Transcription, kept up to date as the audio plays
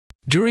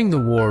During the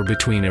war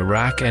between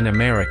Iraq and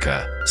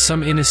America,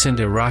 some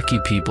innocent Iraqi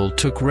people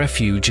took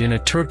refuge in a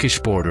Turkish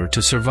border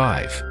to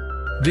survive.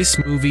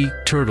 This movie,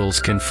 Turtles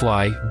Can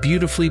Fly,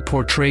 beautifully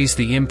portrays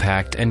the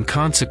impact and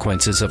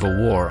consequences of a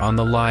war on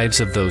the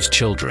lives of those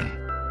children.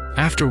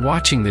 After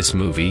watching this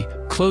movie,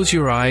 close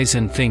your eyes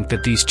and think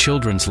that these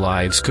children's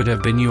lives could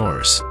have been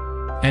yours.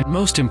 And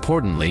most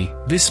importantly,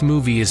 this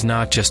movie is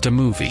not just a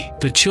movie.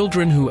 The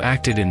children who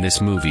acted in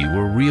this movie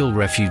were real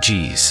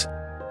refugees.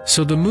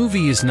 So the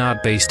movie is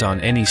not based on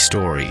any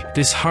story.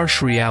 This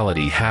harsh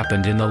reality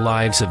happened in the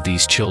lives of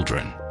these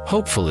children.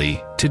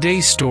 Hopefully,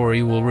 today's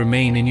story will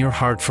remain in your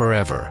heart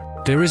forever.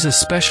 There is a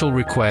special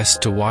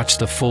request to watch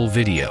the full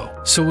video.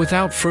 So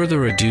without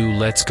further ado,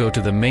 let's go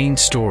to the main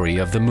story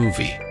of the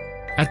movie.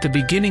 At the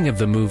beginning of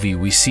the movie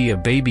we see a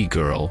baby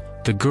girl.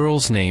 The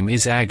girl's name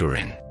is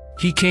Agrin.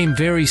 He came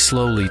very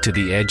slowly to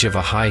the edge of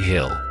a high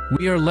hill.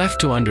 We are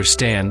left to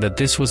understand that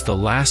this was the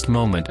last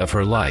moment of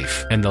her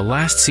life, and the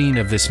last scene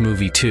of this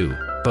movie too.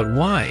 But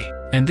why?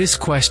 And this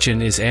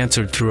question is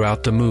answered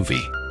throughout the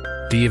movie.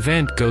 The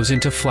event goes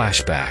into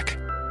flashback.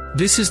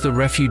 This is the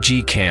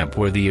refugee camp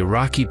where the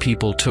Iraqi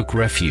people took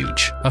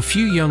refuge. A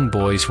few young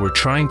boys were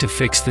trying to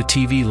fix the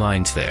TV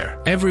lines there.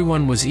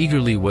 Everyone was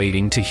eagerly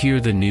waiting to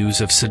hear the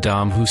news of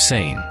Saddam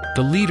Hussein.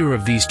 The leader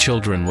of these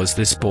children was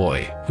this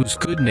boy, whose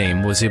good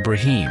name was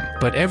Ibrahim,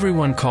 but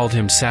everyone called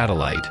him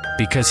Satellite,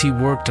 because he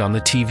worked on the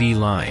TV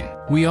line.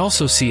 We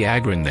also see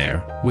Agrin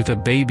there, with a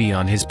baby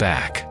on his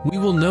back. We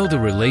will know the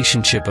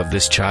relationship of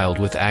this child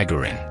with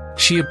Agrin.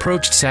 She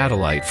approached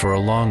Satellite for a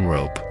long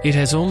rope. It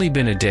has only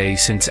been a day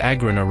since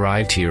Agrin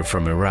arrived here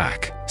from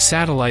Iraq.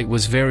 Satellite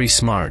was very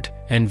smart,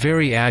 and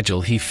very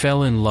agile. He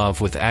fell in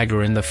love with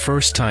Agrin the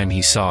first time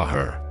he saw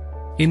her.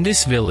 In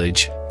this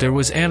village, there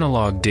was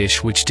analog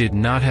dish which did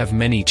not have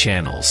many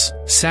channels.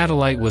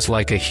 Satellite was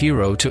like a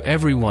hero to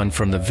everyone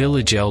from the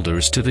village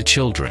elders to the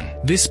children.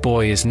 This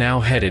boy is now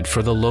headed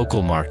for the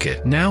local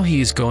market. Now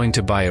he is going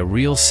to buy a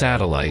real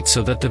satellite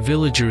so that the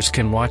villagers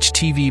can watch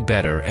TV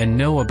better and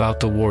know about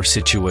the war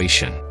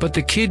situation. But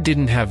the kid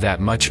didn't have that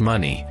much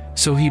money,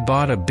 so he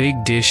bought a big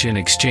dish in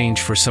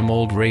exchange for some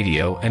old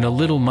radio and a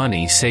little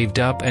money saved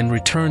up and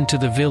returned to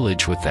the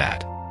village with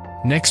that.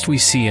 Next we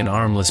see an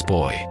armless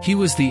boy. He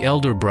was the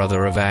elder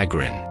brother of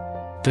Agrin.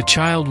 The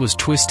child was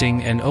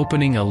twisting and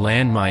opening a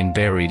landmine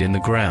buried in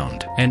the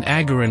ground, and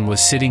Agrin was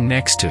sitting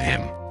next to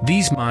him.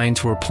 These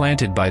mines were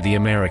planted by the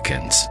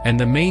Americans, and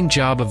the main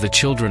job of the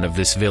children of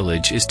this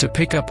village is to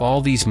pick up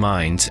all these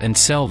mines and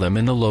sell them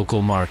in the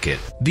local market.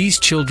 These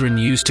children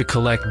used to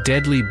collect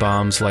deadly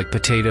bombs like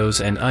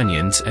potatoes and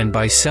onions, and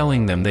by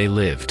selling them they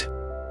lived.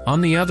 On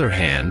the other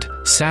hand,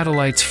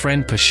 Satellite's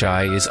friend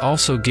Pashai is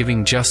also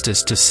giving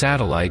justice to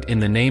Satellite in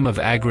the name of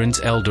Agrin's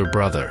elder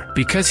brother,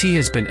 because he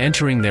has been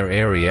entering their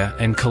area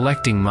and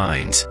collecting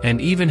mines,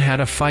 and even had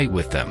a fight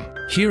with them.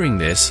 Hearing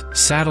this,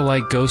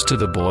 Satellite goes to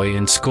the boy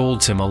and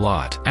scolds him a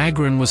lot.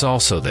 Agrin was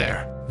also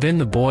there. Then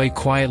the boy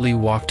quietly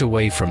walked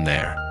away from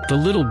there. The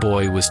little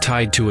boy was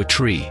tied to a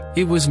tree.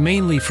 It was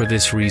mainly for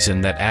this reason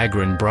that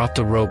Agrin brought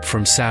the rope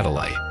from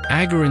Satellite.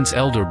 Agrin's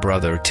elder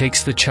brother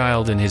takes the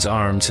child in his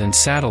arms and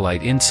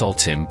Satellite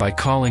insults him by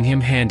calling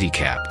him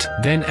handicapped.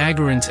 Then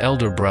Agrin's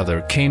elder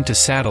brother came to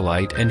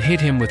Satellite and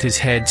hit him with his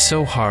head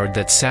so hard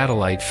that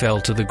Satellite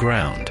fell to the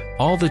ground.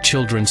 All the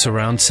children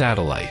surround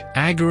Satellite.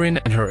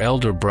 Agrin and her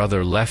elder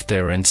brother left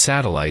there and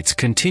Satellites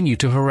continue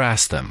to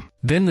harass them.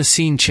 Then the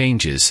scene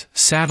changes.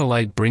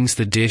 Satellite brings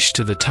the dish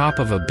to the top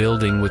of a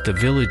building with the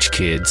village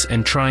kids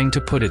and trying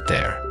to put it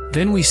there.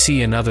 Then we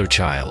see another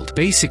child.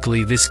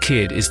 Basically this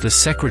kid is the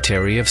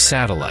secretary of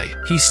Satellite.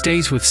 He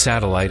stays with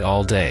Satellite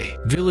all day.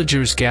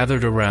 Villagers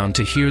gathered around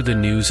to hear the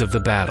news of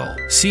the battle.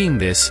 Seeing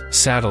this,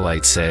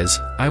 Satellite says,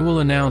 "I will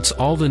announce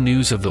all the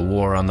news of the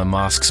war on the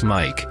mosque's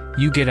mic.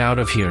 You get out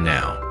of here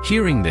now."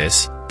 Hearing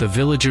this, the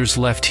villagers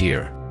left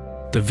here.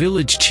 The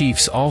village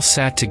chiefs all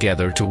sat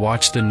together to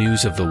watch the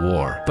news of the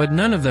war, but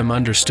none of them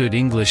understood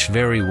English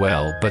very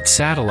well, but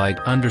Satellite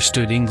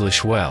understood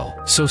English well,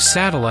 so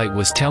Satellite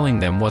was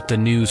telling them what the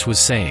news was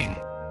saying.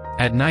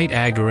 At night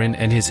Agrin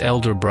and his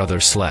elder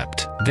brother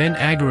slept. Then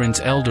Agrin's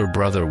elder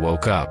brother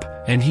woke up,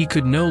 and he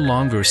could no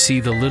longer see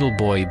the little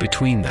boy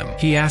between them.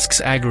 He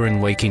asks Agrin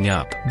waking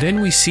up.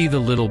 Then we see the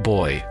little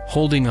boy,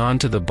 holding on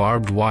to the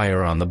barbed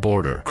wire on the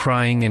border,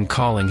 crying and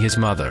calling his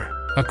mother.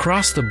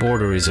 Across the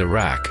border is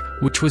Iraq,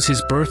 which was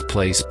his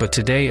birthplace, but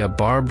today a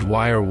barbed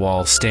wire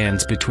wall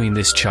stands between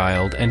this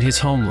child and his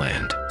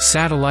homeland.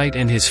 Satellite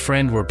and his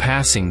friend were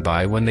passing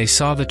by. When they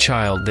saw the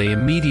child, they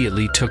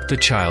immediately took the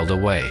child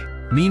away.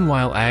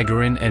 Meanwhile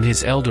Agrin and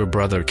his elder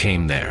brother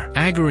came there.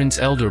 Agrin's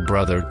elder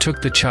brother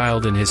took the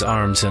child in his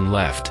arms and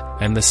left,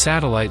 and the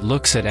Satellite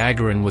looks at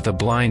Agrin with a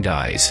blind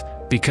eyes,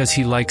 because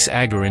he likes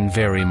Agrin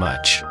very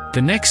much.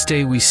 The next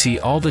day we see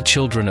all the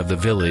children of the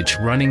village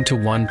running to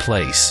one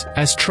place,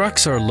 as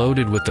trucks are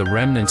loaded with the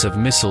remnants of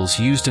missiles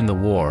used in the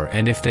war,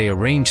 and if they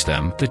arrange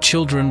them, the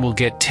children will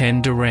get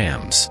 10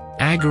 dirhams.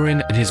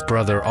 Agrin and his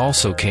brother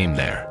also came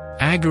there.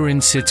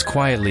 Agrin sits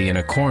quietly in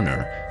a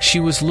corner. She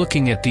was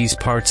looking at these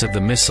parts of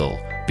the missile,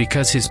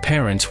 because his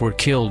parents were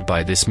killed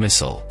by this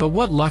missile. But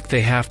what luck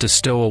they have to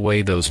stow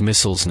away those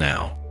missiles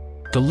now.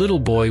 The little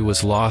boy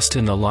was lost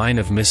in the line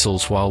of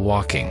missiles while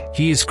walking.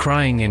 He is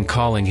crying and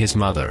calling his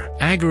mother.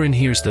 Agrin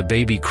hears the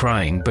baby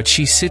crying, but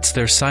she sits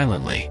there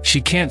silently. She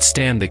can't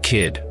stand the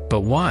kid,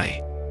 but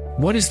why?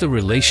 What is the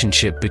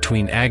relationship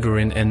between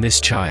Agrin and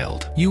this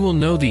child? You will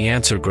know the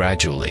answer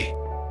gradually.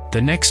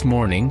 The next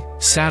morning,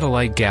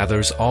 Satellite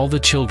gathers all the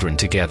children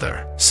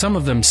together. Some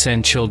of them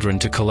send children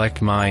to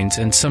collect mines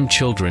and some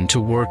children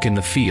to work in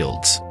the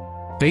fields.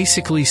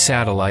 Basically,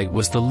 Satellite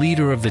was the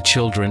leader of the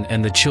children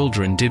and the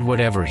children did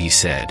whatever he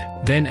said.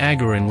 Then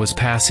Agrin was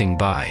passing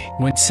by.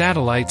 When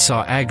Satellite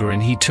saw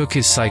Agrin, he took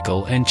his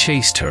cycle and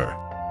chased her.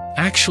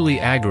 Actually,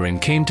 Agrin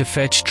came to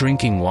fetch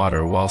drinking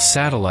water while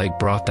Satellite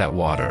brought that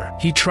water.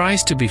 He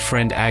tries to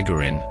befriend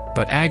Agrin,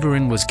 but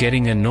Agrin was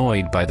getting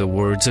annoyed by the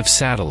words of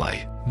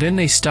Satellite. Then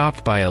they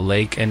stopped by a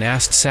lake and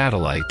asked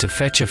Satellite to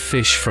fetch a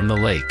fish from the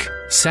lake.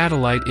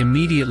 Satellite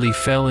immediately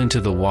fell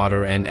into the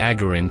water and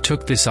Agrin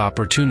took this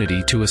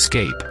opportunity to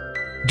escape.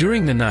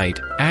 During the night,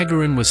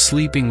 Agrin was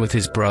sleeping with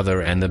his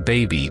brother and the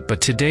baby,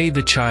 but today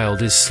the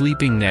child is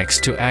sleeping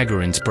next to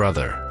Agrin's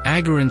brother.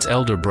 Agrin's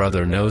elder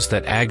brother knows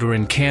that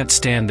Agrin can't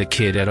stand the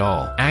kid at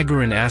all.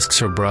 Agrin asks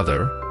her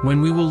brother,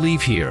 when we will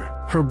leave here.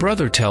 Her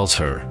brother tells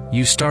her,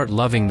 you start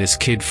loving this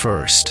kid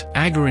first.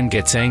 Agrin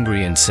gets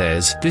angry and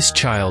says, this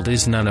child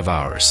is none of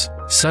ours.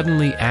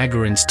 Suddenly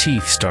Agrin's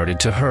teeth started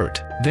to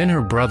hurt. Then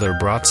her brother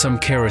brought some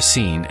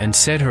kerosene and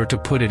said her to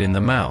put it in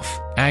the mouth.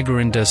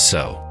 Agrin does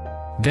so.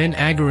 Then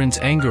Agrin's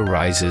anger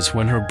rises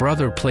when her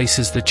brother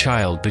places the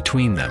child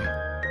between them.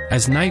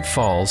 As night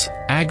falls,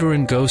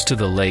 Agrin goes to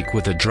the lake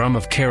with a drum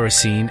of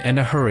kerosene and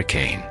a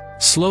hurricane.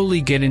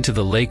 Slowly get into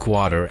the lake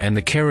water and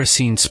the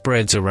kerosene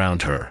spreads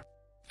around her.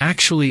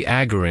 Actually,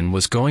 Agrin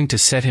was going to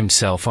set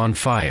himself on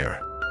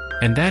fire.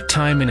 And that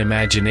time in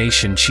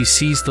imagination she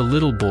sees the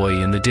little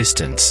boy in the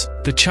distance.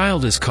 The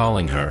child is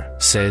calling her,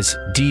 says,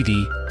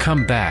 Didi,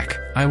 come back,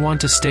 I want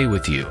to stay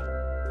with you.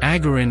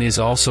 Agrin is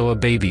also a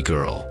baby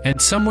girl,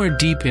 and somewhere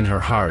deep in her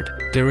heart,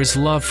 there is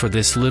love for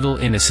this little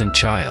innocent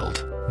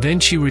child. Then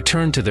she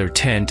returned to their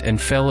tent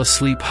and fell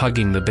asleep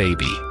hugging the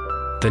baby.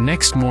 The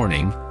next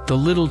morning, the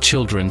little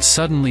children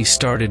suddenly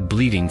started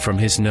bleeding from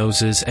his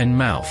noses and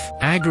mouth.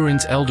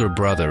 Agrin's elder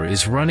brother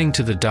is running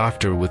to the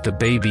doctor with the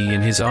baby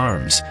in his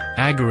arms.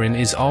 Agrin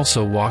is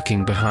also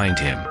walking behind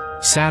him.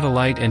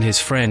 Satellite and his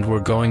friend were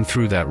going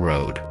through that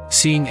road.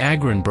 Seeing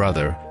Agrin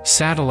brother,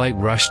 Satellite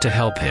rushed to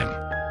help him.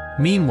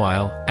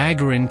 Meanwhile,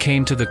 Agrin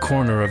came to the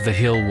corner of the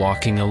hill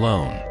walking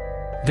alone.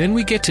 Then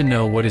we get to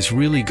know what is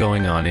really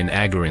going on in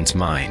Agrin's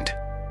mind.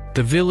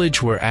 The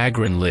village where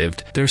Agrin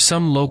lived, there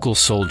some local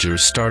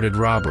soldiers started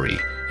robbery,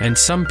 and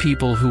some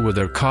people who were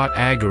there caught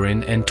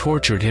Agrin and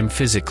tortured him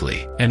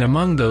physically. And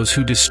among those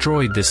who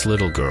destroyed this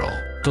little girl,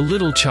 the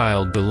little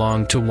child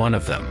belonged to one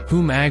of them,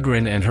 whom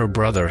Agrin and her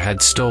brother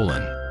had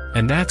stolen.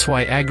 And that's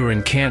why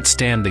Agrin can't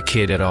stand the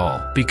kid at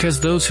all, because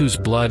those whose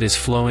blood is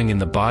flowing in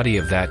the body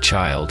of that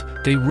child,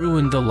 they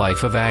ruined the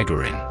life of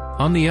Agrin.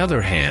 On the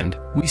other hand,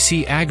 we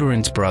see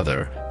Agrin's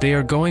brother, they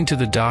are going to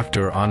the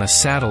doctor on a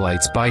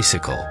Satellite's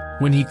bicycle.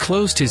 When he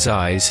closed his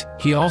eyes,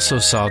 he also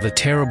saw the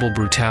terrible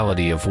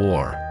brutality of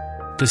war.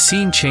 The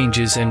scene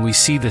changes and we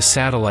see the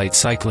Satellite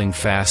cycling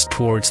fast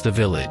towards the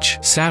village.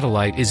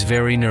 Satellite is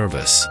very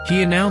nervous.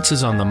 He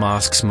announces on the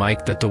mosque's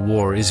mic that the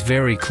war is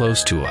very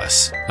close to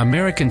us.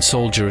 American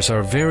soldiers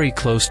are very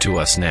close to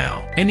us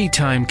now. Any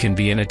time can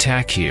be an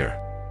attack here.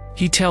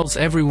 He tells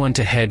everyone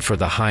to head for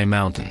the high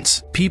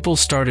mountains. People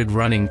started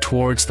running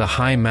towards the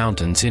high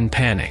mountains in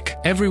panic.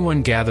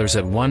 Everyone gathers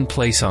at one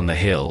place on the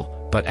hill,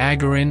 but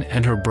Agrin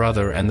and her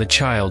brother and the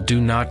child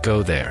do not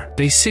go there.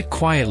 They sit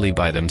quietly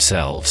by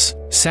themselves.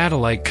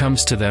 Satellite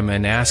comes to them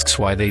and asks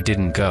why they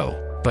didn't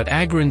go, but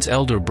Agrin's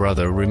elder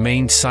brother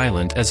remained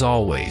silent as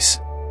always.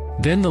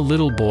 Then the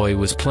little boy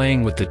was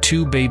playing with the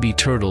two baby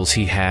turtles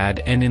he had,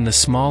 and in the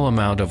small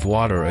amount of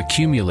water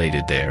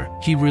accumulated there,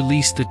 he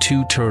released the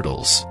two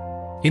turtles.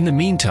 In the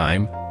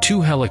meantime,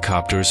 two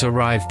helicopters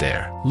arrived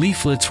there.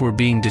 Leaflets were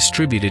being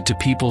distributed to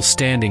people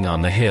standing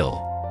on the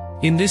hill.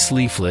 In this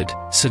leaflet,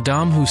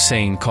 Saddam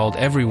Hussein called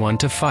everyone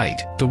to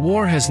fight. The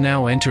war has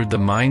now entered the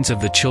minds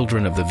of the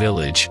children of the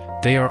village.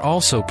 They are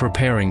also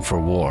preparing for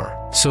war.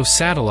 So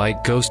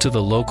Satellite goes to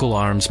the local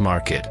arms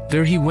market.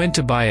 There he went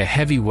to buy a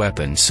heavy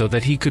weapon so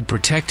that he could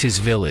protect his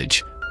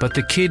village, but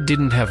the kid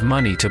didn't have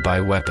money to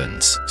buy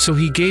weapons. So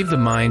he gave the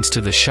mines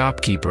to the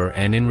shopkeeper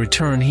and in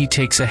return he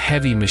takes a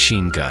heavy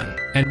machine gun.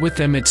 And with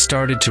them it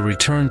started to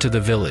return to the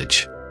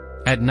village.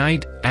 At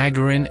night,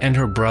 Agrin and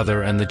her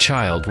brother and the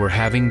child were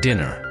having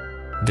dinner.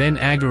 Then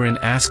Agrin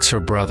asks her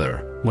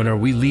brother, when are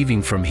we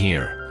leaving from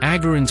here?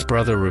 Agrin's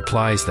brother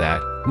replies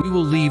that, we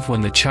will leave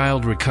when the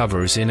child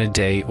recovers in a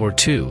day or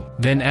two.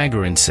 Then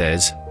Agrin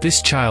says,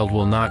 this child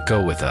will not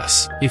go with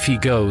us. If he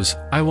goes,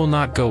 I will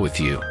not go with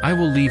you. I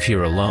will leave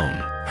here alone.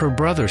 Her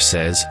brother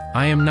says,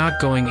 I am not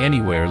going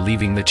anywhere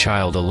leaving the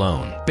child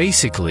alone.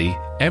 Basically,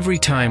 Every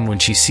time when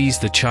she sees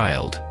the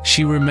child,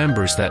 she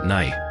remembers that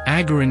night.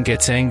 Agrin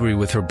gets angry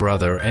with her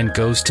brother and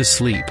goes to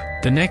sleep.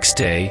 The next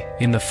day,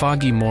 in the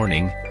foggy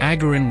morning,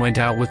 Agrin went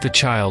out with the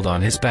child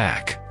on his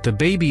back. The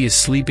baby is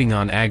sleeping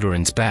on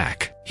Agrin's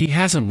back. He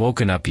hasn't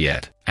woken up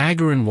yet.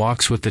 Agrin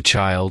walks with the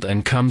child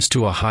and comes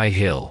to a high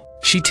hill.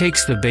 She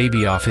takes the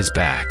baby off his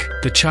back.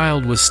 The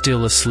child was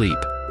still asleep.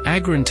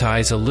 Agrin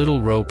ties a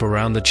little rope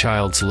around the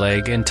child's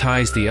leg and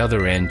ties the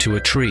other end to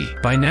a tree.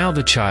 By now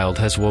the child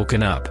has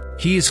woken up.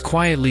 He is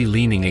quietly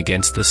leaning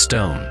against the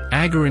stone.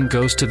 Agrin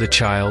goes to the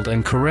child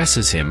and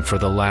caresses him for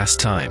the last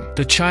time.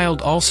 The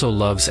child also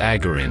loves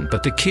Agrin,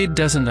 but the kid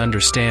doesn't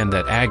understand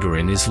that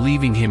Agrin is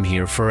leaving him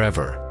here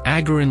forever.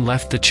 Agrin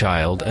left the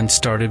child and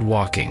started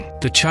walking.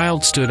 The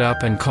child stood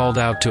up and called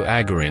out to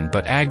Agrin,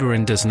 but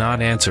Agrin does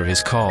not answer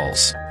his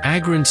calls.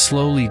 Agrin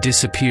slowly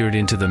disappeared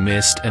into the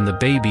mist and the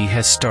baby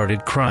has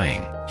started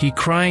crying. He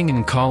crying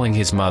and calling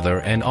his mother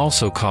and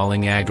also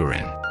calling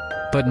Agrin.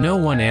 But no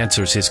one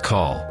answers his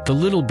call. The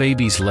little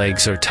baby's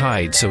legs are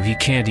tied so he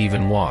can't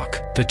even walk.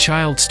 The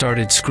child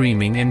started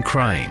screaming and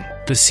crying.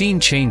 The scene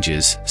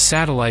changes.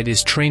 Satellite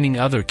is training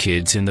other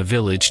kids in the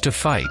village to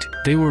fight.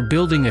 They were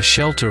building a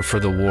shelter for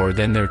the war,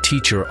 then their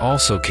teacher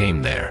also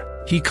came there.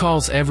 He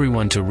calls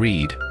everyone to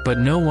read, but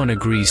no one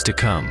agrees to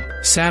come.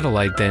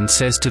 Satellite then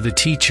says to the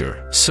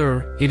teacher,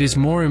 "Sir, it is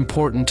more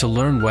important to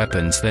learn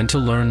weapons than to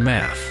learn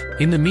math."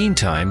 In the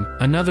meantime,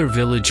 another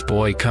village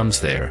boy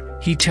comes there.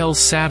 He tells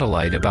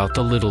Satellite about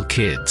the little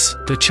kids.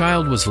 The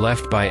child was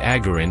left by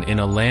Agrin in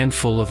a land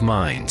full of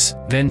mines.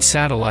 Then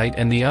Satellite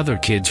and the other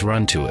kids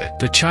run to it.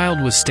 The child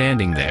was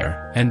standing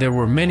there, and there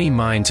were many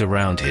mines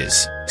around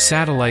his.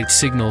 Satellite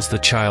signals the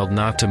child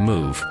not to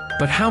move,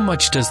 but how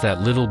much does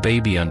that little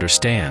baby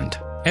understand?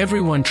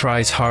 Everyone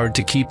tries hard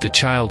to keep the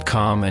child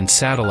calm and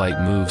Satellite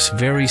moves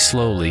very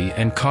slowly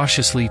and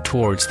cautiously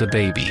towards the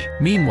baby.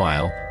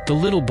 Meanwhile, the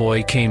little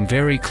boy came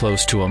very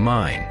close to a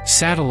mine.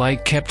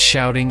 Satellite kept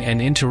shouting and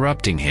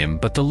interrupting him,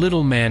 but the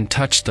little man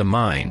touched the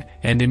mine,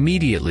 and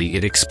immediately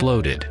it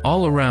exploded.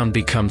 All around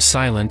becomes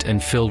silent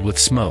and filled with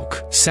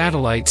smoke.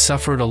 Satellite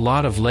suffered a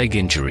lot of leg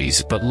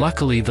injuries, but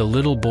luckily the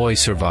little boy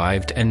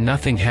survived and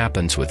nothing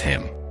happens with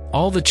him.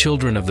 All the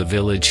children of the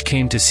village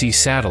came to see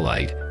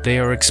Satellite. They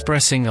are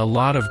expressing a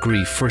lot of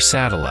grief for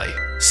Satellite.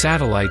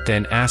 Satellite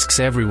then asks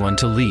everyone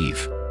to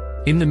leave.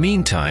 In the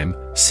meantime,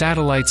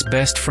 Satellite's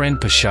best friend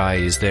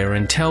Pashai is there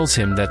and tells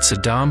him that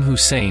Saddam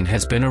Hussein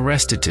has been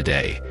arrested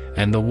today,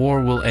 and the war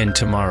will end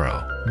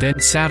tomorrow. Then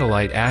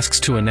Satellite asks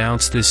to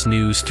announce this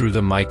news through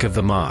the mic of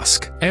the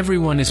mosque.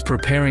 Everyone is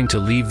preparing to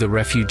leave the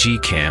refugee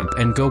camp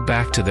and go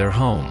back to their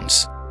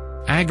homes.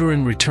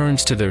 Agrin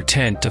returns to their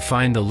tent to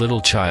find the little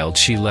child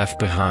she left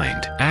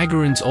behind.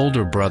 Agrin's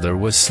older brother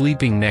was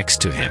sleeping next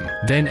to him.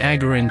 Then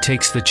Agrin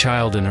takes the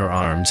child in her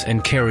arms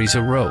and carries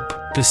a rope.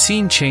 The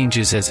scene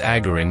changes as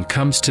Agrin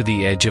comes to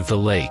the edge of the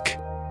lake.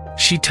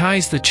 She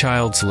ties the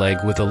child's leg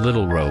with a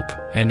little rope,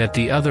 and at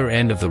the other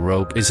end of the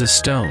rope is a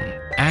stone.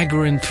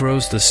 Agrin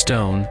throws the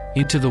stone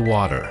into the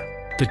water.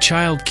 The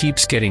child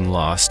keeps getting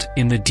lost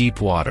in the deep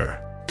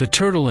water. The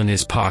turtle in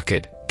his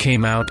pocket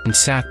came out and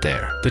sat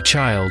there. The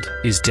child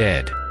is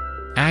dead.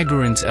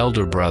 Agrin's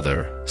elder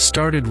brother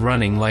started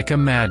running like a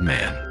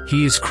madman.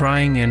 He is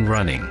crying and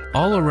running.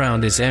 All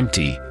around is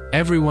empty.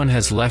 Everyone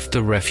has left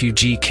the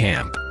refugee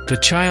camp. The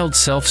child's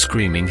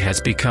self-screaming has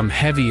become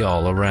heavy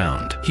all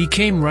around. He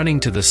came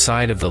running to the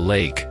side of the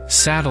lake.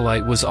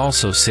 Satellite was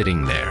also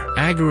sitting there.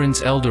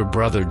 Agrin's elder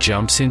brother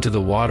jumps into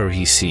the water,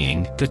 he's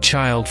seeing the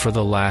child for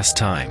the last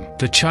time.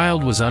 The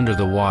child was under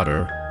the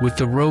water, with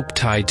the rope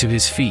tied to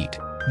his feet.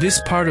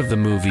 This part of the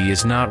movie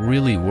is not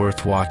really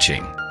worth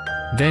watching.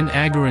 Then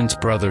Agrin's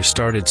brother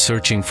started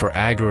searching for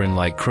Agrin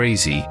like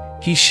crazy.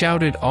 He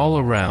shouted all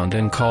around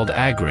and called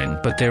Agrin,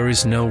 but there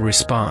is no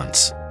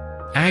response.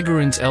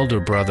 Agrin's elder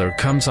brother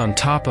comes on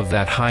top of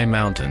that high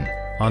mountain.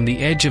 On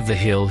the edge of the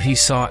hill he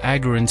saw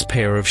Agrin's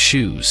pair of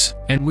shoes.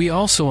 And we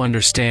also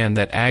understand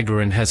that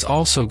Agrin has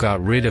also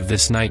got rid of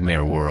this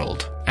nightmare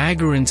world.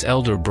 Agrin's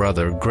elder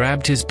brother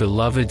grabbed his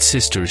beloved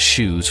sister's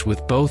shoes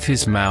with both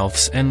his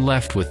mouths and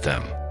left with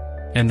them.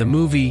 And the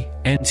movie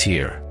ends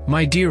here.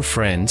 My dear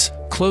friends,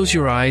 close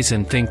your eyes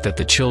and think that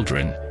the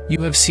children you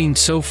have seen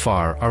so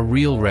far are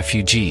real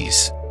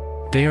refugees.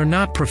 They are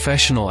not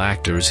professional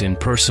actors in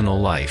personal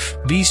life.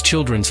 These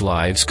children's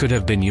lives could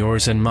have been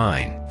yours and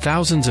mine.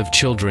 Thousands of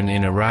children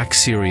in Iraq,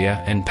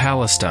 Syria, and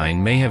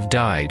Palestine may have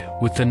died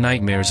with the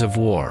nightmares of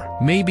war.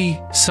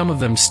 Maybe some of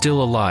them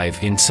still alive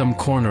in some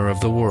corner of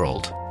the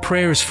world.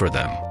 Prayers for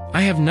them.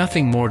 I have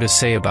nothing more to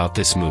say about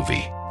this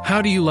movie.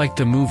 How do you like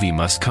the movie?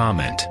 Must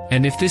comment.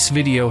 And if this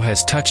video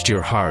has touched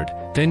your heart,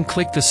 then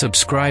click the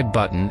subscribe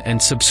button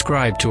and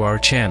subscribe to our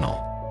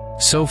channel.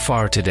 So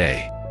far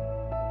today.